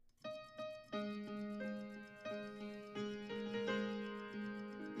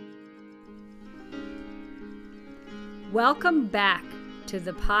Welcome back to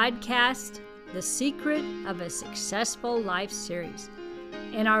the podcast, The Secret of a Successful Life series.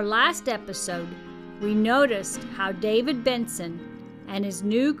 In our last episode, we noticed how David Benson and his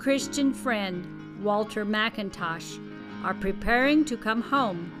new Christian friend, Walter Macintosh, are preparing to come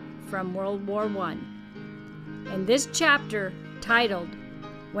home from World War I. In this chapter, titled,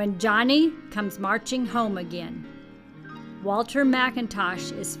 When Johnny Comes Marching Home Again, Walter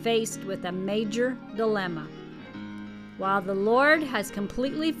Macintosh is faced with a major dilemma. While the Lord has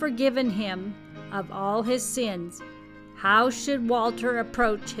completely forgiven him of all his sins, how should Walter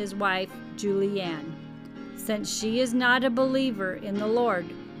approach his wife, Julianne? Since she is not a believer in the Lord,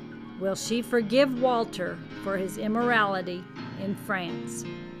 will she forgive Walter for his immorality in France?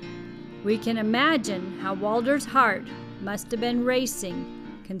 We can imagine how Walter's heart must have been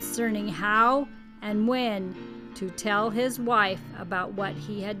racing concerning how and when to tell his wife about what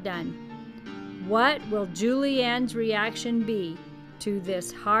he had done. What will Julianne's reaction be to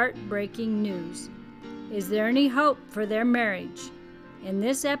this heartbreaking news? Is there any hope for their marriage? In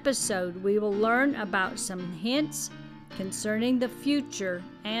this episode, we will learn about some hints concerning the future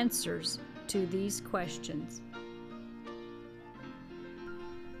answers to these questions.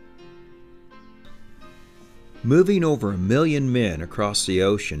 Moving over 1 million men across the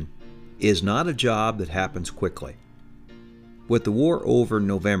ocean is not a job that happens quickly. With the war over in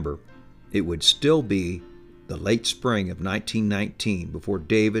November, it would still be the late spring of 1919 before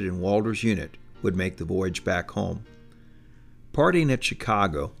David and Walter's unit would make the voyage back home. Parting at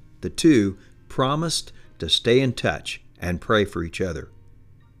Chicago, the two promised to stay in touch and pray for each other.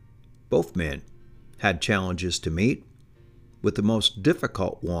 Both men had challenges to meet, with the most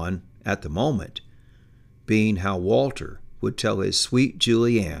difficult one at the moment being how Walter would tell his sweet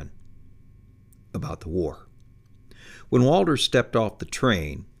Julianne about the war. When Walter stepped off the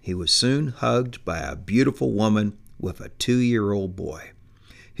train, he was soon hugged by a beautiful woman with a 2-year-old boy.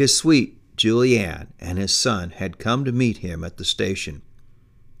 His sweet Julianne and his son had come to meet him at the station.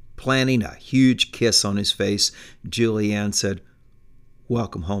 Planting a huge kiss on his face, Julianne said,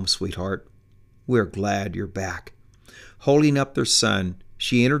 "Welcome home, sweetheart. We're glad you're back." Holding up their son,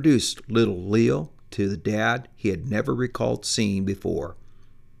 she introduced little Leo to the dad he had never recalled seeing before.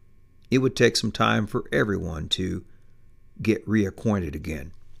 It would take some time for everyone to get reacquainted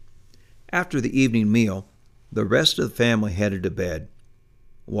again. After the evening meal, the rest of the family headed to bed.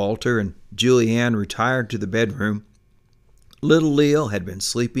 Walter and Julianne retired to the bedroom. Little Leo had been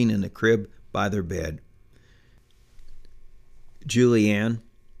sleeping in the crib by their bed. "Julianne,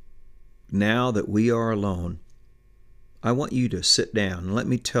 now that we are alone, I want you to sit down and let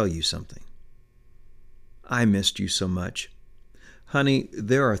me tell you something. I missed you so much. Honey,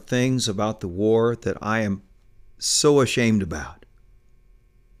 there are things about the war that I am so ashamed about."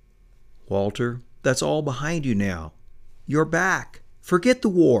 "Walter, that's all behind you now. You're back. Forget the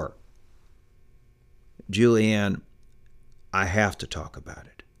war." "Julianne, I have to talk about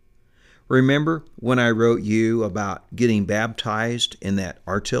it. Remember when I wrote you about getting baptized in that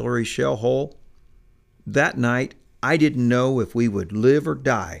artillery shell hole? That night, I didn't know if we would live or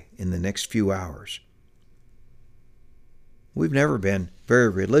die in the next few hours. We've never been very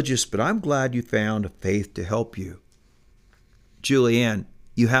religious, but I'm glad you found a faith to help you." "Julianne,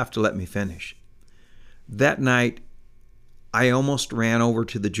 you have to let me finish. That night, I almost ran over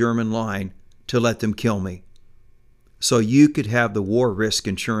to the German line to let them kill me, so you could have the war risk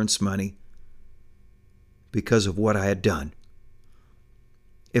insurance money because of what I had done.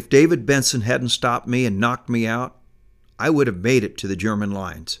 If David Benson hadn't stopped me and knocked me out, I would have made it to the German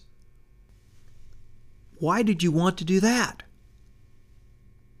lines." "Why did you want to do that?"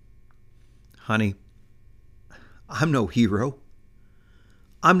 "Honey, I'm no hero.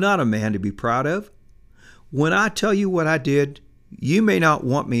 I'm not a man to be proud of. When I tell you what I did, you may not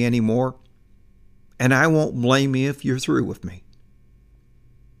want me anymore, and I won't blame you if you're through with me."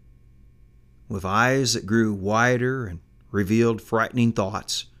 With eyes that grew wider and revealed frightening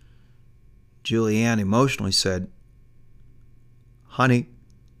thoughts, Julianne emotionally said, "Honey,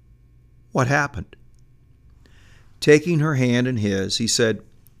 what happened?" Taking her hand in his, he said,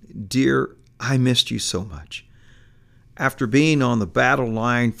 "Dear, I missed you so much. After being on the battle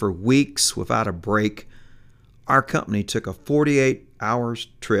line for weeks without a break, our company took a 48-hour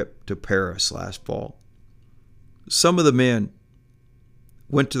trip to Paris last fall. Some of the men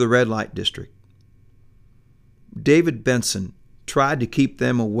went to the red light district. David Benson tried to keep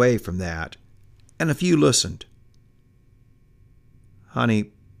them away from that, and a few listened.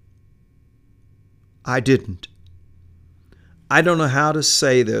 Honey, I didn't. I don't know how to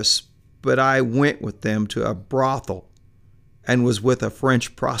say this, but I went with them to a brothel and was with a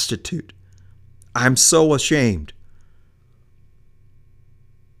French prostitute. I'm so ashamed.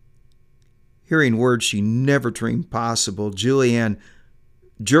 Hearing words she never dreamed possible, Julianne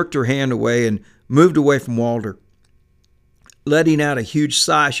jerked her hand away and moved away from Walter. Letting out a huge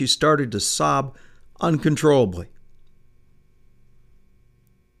sigh, she started to sob uncontrollably.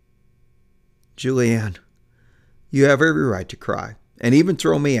 Julianne, you have every right to cry, and even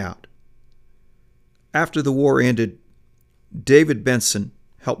throw me out. After the war ended, David Benson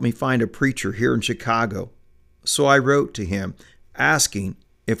helped me find a preacher here in Chicago, so I wrote to him asking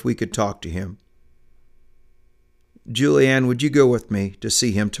if we could talk to him. Julianne, would you go with me to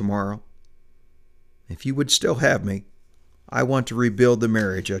see him tomorrow? If you would still have me, I want to rebuild the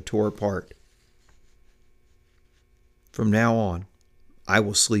marriage I tore apart. From now on, I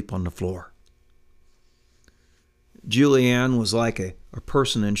will sleep on the floor. Julianne was like a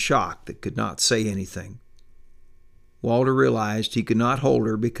person in shock that could not say anything. Walter realized he could not hold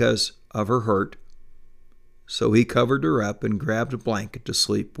her because of her hurt, so he covered her up and grabbed a blanket to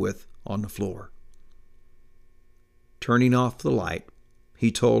sleep with on the floor. Turning off the light,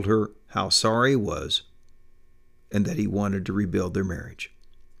 he told her how sorry he was and that he wanted to rebuild their marriage.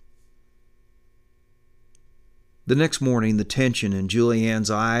 The next morning, the tension in Julianne's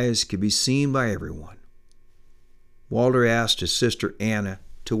eyes could be seen by everyone. Walter asked his sister Anna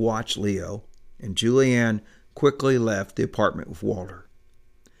to watch Leo, and Julianne quickly left the apartment with Walter.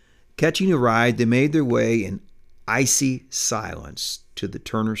 Catching a ride, they made their way in icy silence to the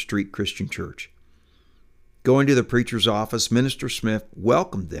Turner Street Christian Church. Going to the preacher's office, Minister Smith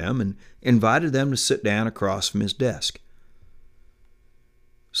welcomed them and invited them to sit down across from his desk.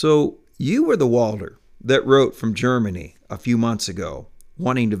 So, you were the Walter that wrote from Germany a few months ago,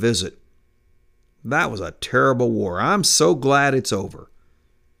 wanting to visit. That was a terrible war. I'm so glad it's over.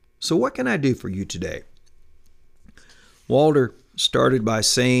 So what can I do for you today? Walter started by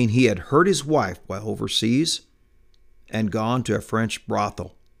saying he had hurt his wife while overseas and gone to a French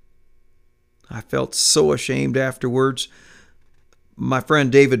brothel. I felt so ashamed afterwards. My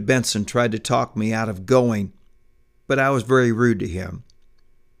friend David Benson tried to talk me out of going, but I was very rude to him.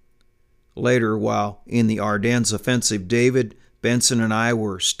 Later, while in the Ardennes offensive, David Benson and I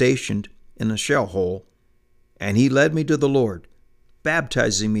were stationed in a shell hole, and he led me to the Lord,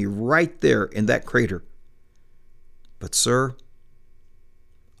 baptizing me right there in that crater. But, sir,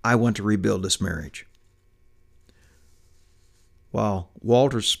 I want to rebuild this marriage. While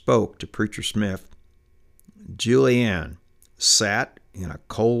Walter spoke to Preacher Smith, Julianne sat in a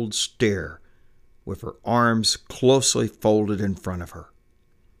cold stare with her arms closely folded in front of her.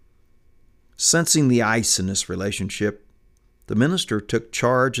 Sensing the ice in this relationship, the minister took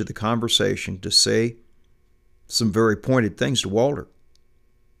charge of the conversation to say some very pointed things to Walter.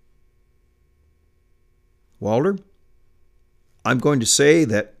 Walter, I'm going to say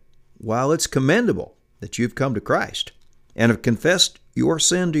that while it's commendable that you've come to Christ and have confessed your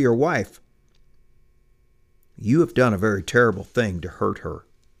sin to your wife, you have done a very terrible thing to hurt her.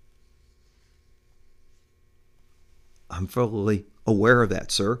 I'm fully aware of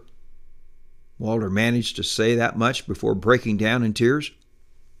that, sir. Walter managed to say that much before breaking down in tears.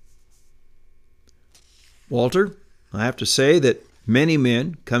 Walter, I have to say that many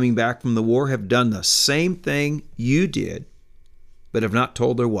men coming back from the war have done the same thing you did, but have not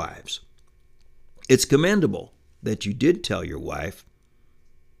told their wives. It's commendable that you did tell your wife.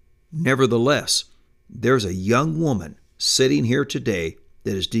 Nevertheless, there's a young woman sitting here today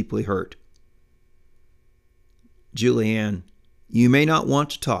that is deeply hurt. Julianne, you may not want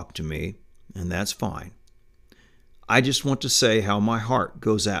to talk to me, and that's fine. I just want to say how my heart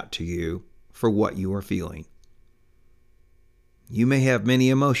goes out to you for what you are feeling. You may have many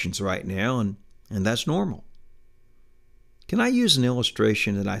emotions right now, and that's normal. Can I use an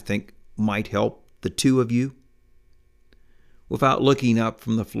illustration that I think might help the two of you? Without looking up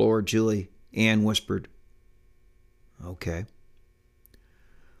from the floor, Julianne whispered, Okay.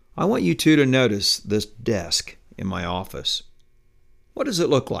 I want you two to notice this desk in my office. What does it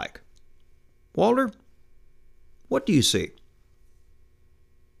look like? Walter, what do you see?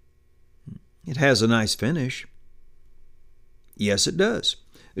 It has a nice finish. Yes, it does.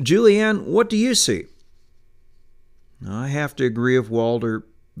 Julianne, what do you see? I have to agree with Walter.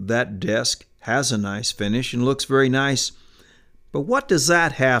 That desk has a nice finish and looks very nice. But what does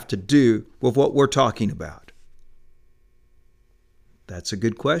that have to do with what we're talking about? That's a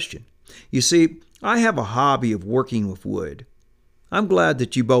good question. You see, I have a hobby of working with wood. I'm glad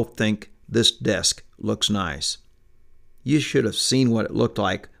that you both think this desk looks nice. You should have seen what it looked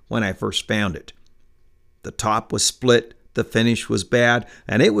like when I first found it. The top was split, the finish was bad,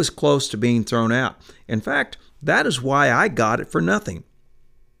 and it was close to being thrown out. In fact, that is why I got it for nothing.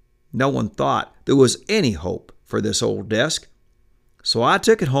 No one thought there was any hope for this old desk. So I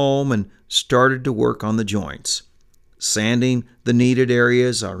took it home and started to work on the joints. Sanding the needed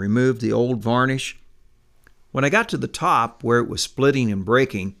areas, I removed the old varnish. When I got to the top where it was splitting and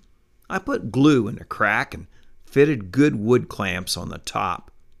breaking, I put glue in the crack and fitted good wood clamps on the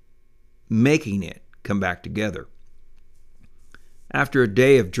top, making it come back together. After a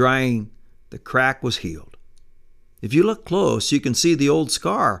day of drying, the crack was healed. If you look close, you can see the old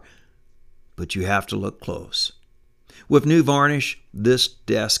scar, but you have to look close. With new varnish, this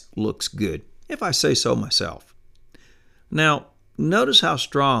desk looks good, if I say so myself. Now, notice how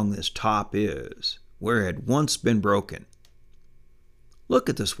strong this top is, where it had once been broken. Look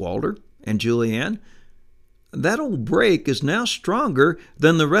at this, Walter and Julianne. That old break is now stronger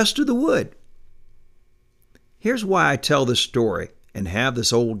than the rest of the wood. Here's why I tell this story and have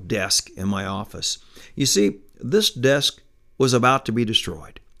this old desk in my office. You see, this desk was about to be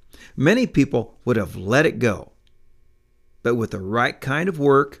destroyed. Many people would have let it go. But with the right kind of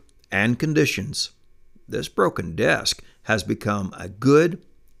work and conditions, this broken desk has become a good,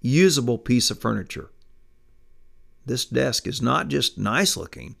 usable piece of furniture. This desk is not just nice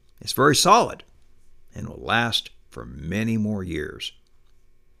looking, it's very solid and will last for many more years.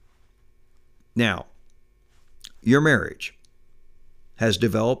 Now, your marriage has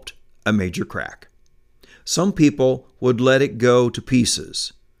developed a major crack. Some people would let it go to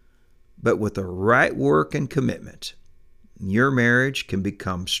pieces, but with the right work and commitment, your marriage can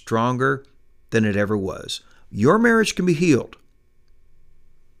become stronger than it ever was. Your marriage can be healed.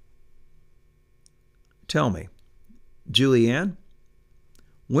 Tell me, Julianne,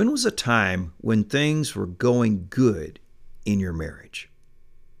 when was a time when things were going good in your marriage?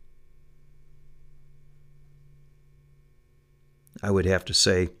 I would have to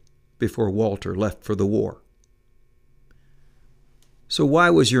say before Walter left for the war. So why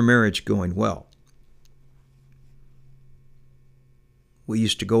was your marriage going well? We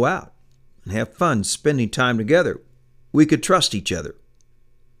used to go out and have fun spending time together. We could trust each other.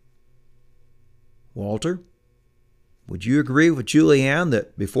 Walter, would you agree with Julianne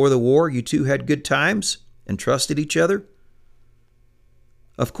that before the war you two had good times and trusted each other?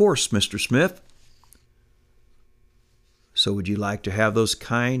 Of course, Mr. Smith. So would you like to have those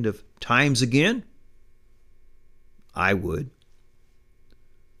kind of times again? I would.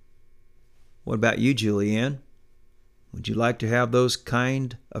 What about you, Julianne? Would you like to have those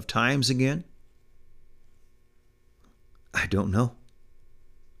kind of times again? I don't know,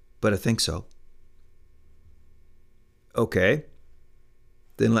 but I think so. Okay,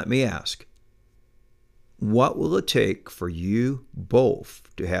 then let me ask, what will it take for you both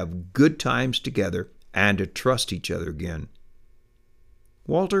to have good times together and to trust each other again?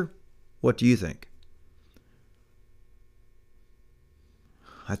 Walter, what do you think?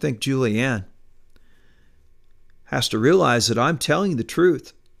 I think Julianne has to realize that I'm telling the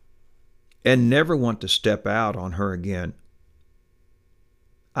truth and never want to step out on her again.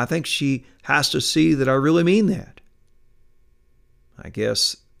 I think she has to see that I really mean that. I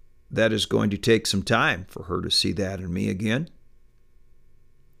guess that is going to take some time for her to see that in me again.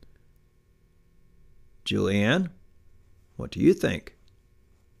 Julianne, what do you think?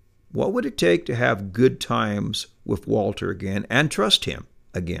 What would it take to have good times with Walter again and trust him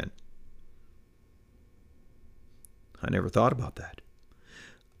again? I never thought about that.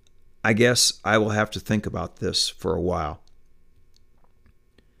 I guess I will have to think about this for a while.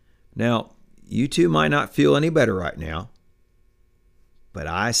 Now, you two might not feel any better right now, but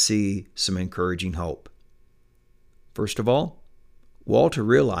I see some encouraging hope. First of all, Walter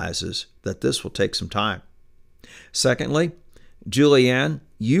realizes that this will take some time. Secondly, Julianne,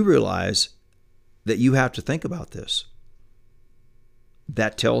 you realize that you have to think about this.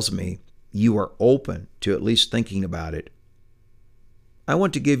 That tells me you are open to at least thinking about it. I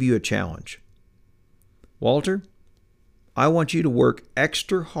want to give you a challenge. Walter, I want you to work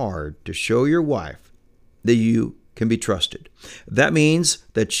extra hard to show your wife that you can be trusted. That means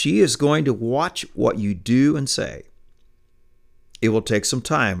that she is going to watch what you do and say. It will take some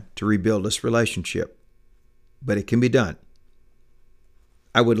time to rebuild this relationship, but it can be done.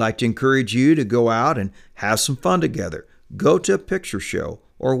 I would like to encourage you to go out and have some fun together. Go to a picture show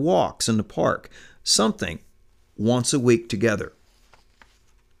or walks in the park, something once a week together.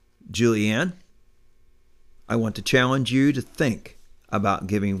 Julianne, I want to challenge you to think about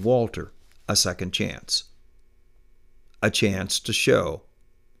giving Walter a second chance. A chance to show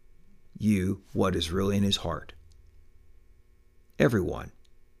you what is really in his heart. Everyone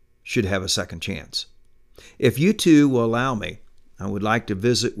should have a second chance. If you two will allow me, I would like to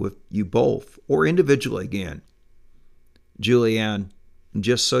visit with you both or individually again. Julianne,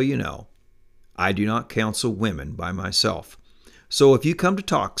 just so you know, I do not counsel women by myself. So if you come to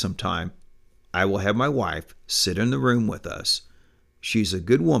talk sometime, I will have my wife sit in the room with us. She's a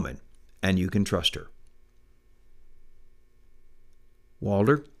good woman, and you can trust her.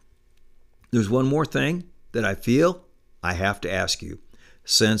 Walter, there's one more thing that I feel I have to ask you.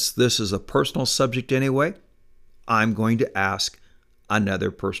 Since this is a personal subject anyway, I'm going to ask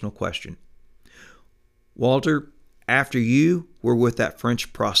another personal question. Walter, after you were with that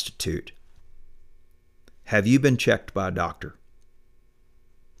French prostitute, have you been checked by a doctor?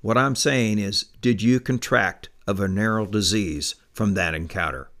 What I'm saying is, did you contract a venereal disease from that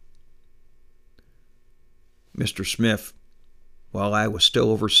encounter? Mr. Smith, while I was still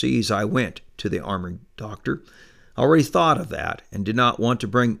overseas, I went to the army doctor. I already thought of that and did not want to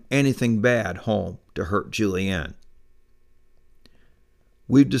bring anything bad home to hurt Julianne.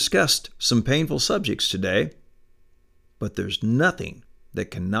 We've discussed some painful subjects today, but there's nothing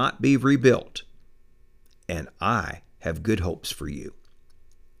that cannot be rebuilt, and I have good hopes for you.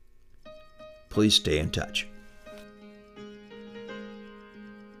 Please stay in touch.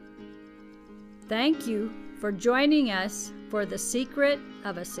 Thank you for joining us for the Secret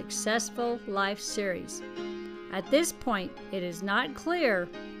of a Successful Life series. At this point, it is not clear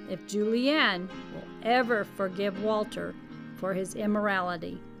if Julianne will ever forgive Walter for his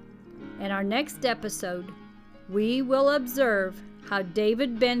immorality. In our next episode, we will observe how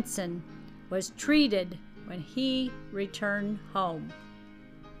David Benson was treated when he returned home.